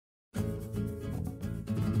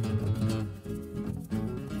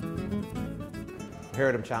Here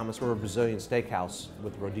at Chamas, we're a Brazilian steakhouse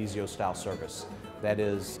with rodizio-style service. That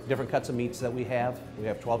is different cuts of meats that we have. We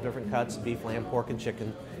have 12 different cuts, beef, lamb, pork, and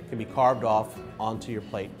chicken. Can be carved off onto your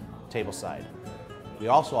plate, table side. We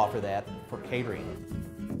also offer that for catering.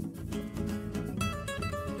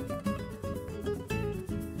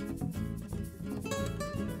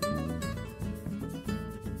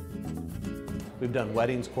 We've done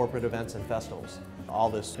weddings, corporate events, and festivals. All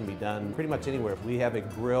this can be done pretty much anywhere. We have a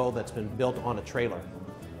grill that's been built on a trailer.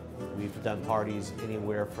 We've done parties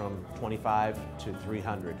anywhere from 25 to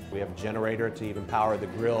 300. We have a generator to even power the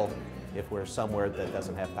grill if we're somewhere that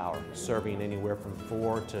doesn't have power. Serving anywhere from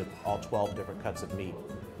 4 to all 12 different cuts of meat,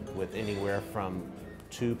 with anywhere from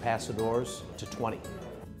 2 pasadores to 20.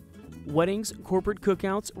 Weddings, corporate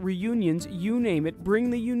cookouts, reunions, you name it, bring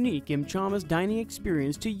the unique Chamas dining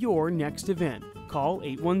experience to your next event. Call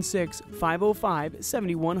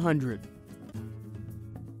 816-505-7100.